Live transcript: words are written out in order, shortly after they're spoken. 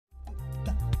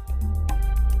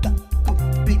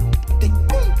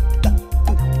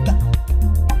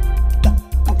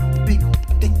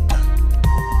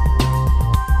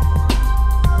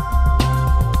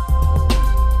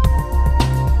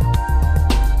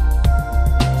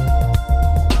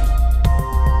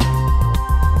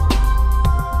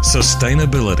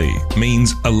Sustainability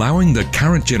means allowing the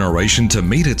current generation to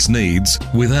meet its needs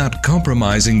without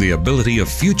compromising the ability of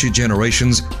future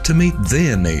generations to meet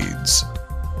their needs.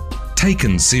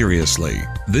 Taken seriously,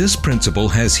 this principle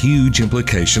has huge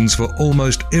implications for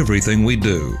almost everything we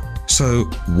do. So,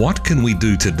 what can we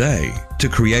do today to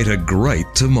create a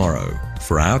great tomorrow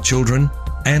for our children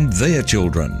and their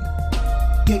children?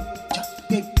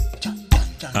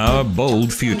 Our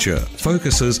Bold Future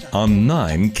focuses on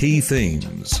 9 key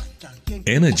themes: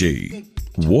 energy,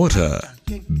 water,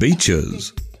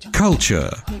 beaches,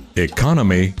 culture,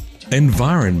 economy,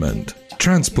 environment,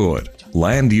 transport,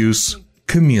 land use,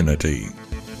 community.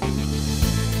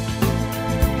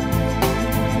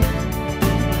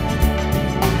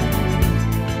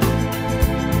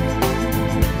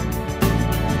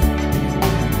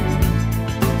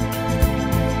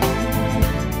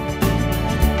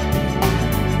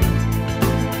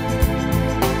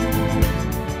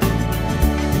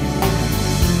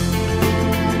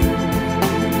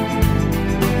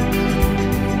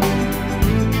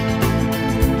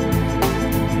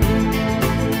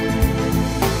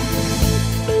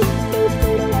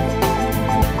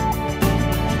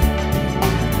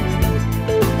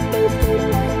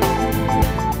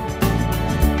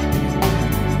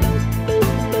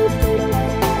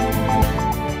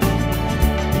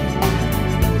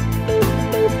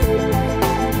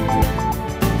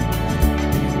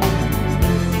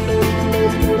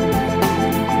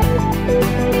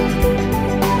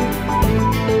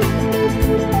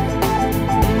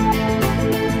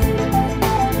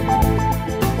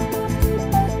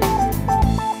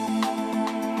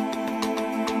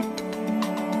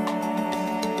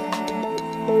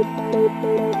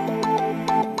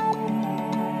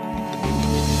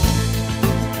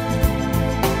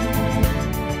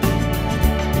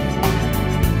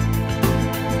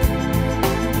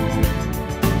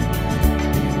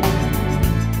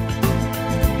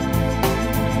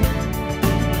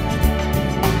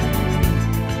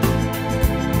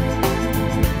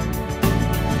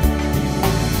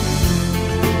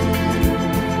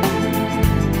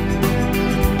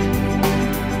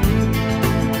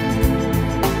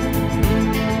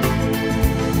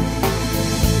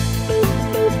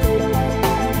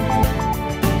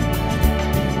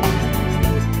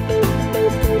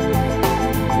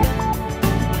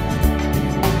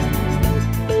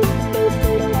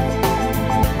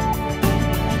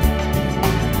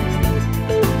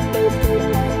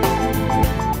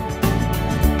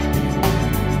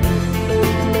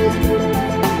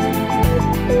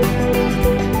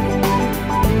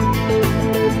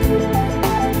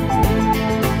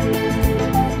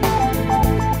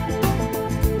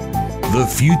 The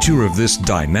future of this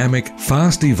dynamic,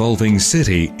 fast-evolving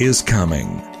city is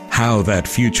coming. How that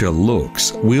future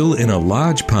looks will in a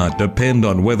large part depend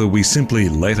on whether we simply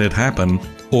let it happen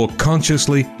or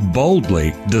consciously,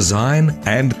 boldly design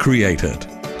and create it.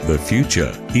 The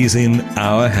future is in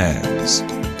our hands.